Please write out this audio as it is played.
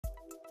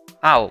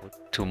how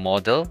to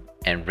model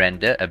and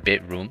render a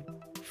bedroom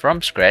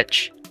from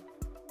scratch,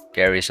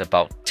 there is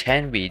about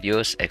 10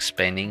 videos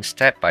explaining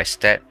step by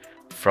step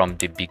from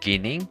the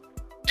beginning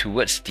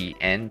towards the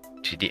end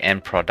to the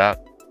end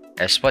product,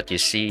 as what you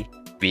see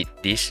with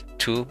these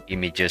two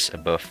images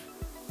above.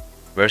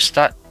 We'll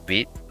start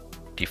with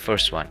the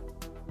first one.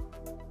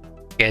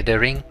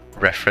 Gathering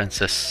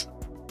references.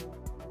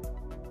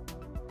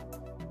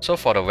 So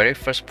for the very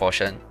first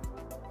portion,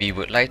 we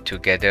would like to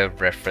gather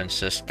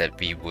references that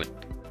we would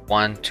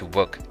want to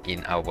work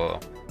in our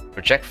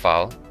project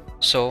file.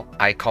 So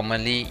I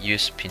commonly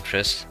use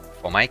Pinterest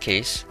for my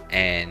case,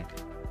 and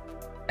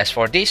as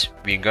for this,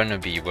 we're gonna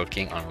be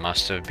working on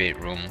master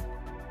bedroom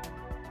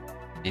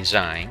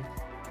design.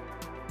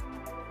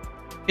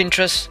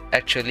 Pinterest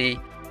actually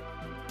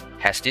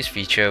has this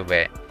feature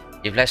where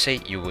if let's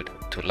say you would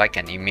to like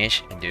an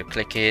image and you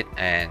click it,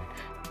 and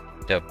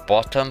the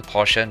bottom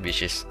portion,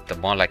 which is the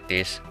more like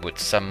this, would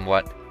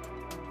somewhat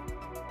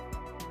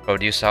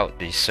produce out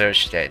the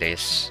search that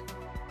is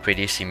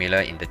pretty similar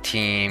in the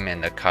theme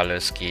and the color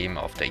scheme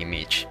of the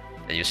image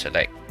that you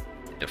select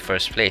in the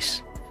first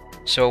place.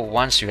 So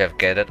once you have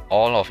gathered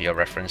all of your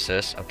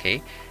references,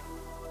 okay,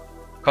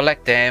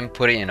 collect them,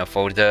 put it in a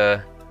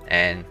folder,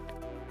 and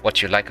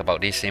what you like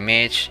about this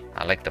image.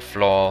 I like the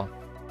floor,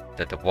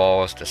 the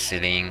walls, the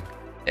ceiling,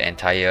 the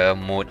entire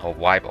mood or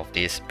vibe of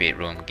this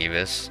bedroom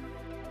gives.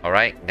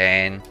 Alright,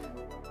 then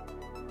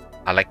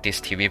I like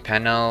this TV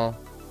panel.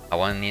 I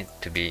want it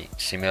to be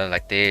similar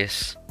like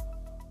this.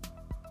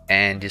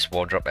 And this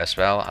wardrobe as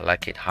well, I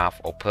like it half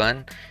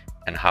open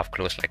and half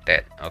closed like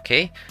that.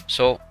 Okay,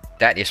 so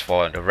that is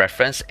for the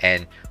reference,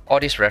 and all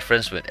these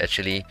reference will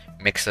actually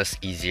makes us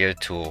easier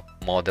to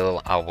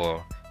model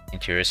our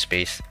interior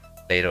space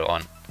later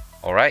on.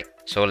 Alright,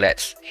 so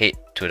let's head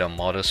to the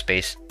model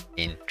space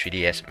in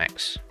 3ds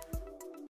Max.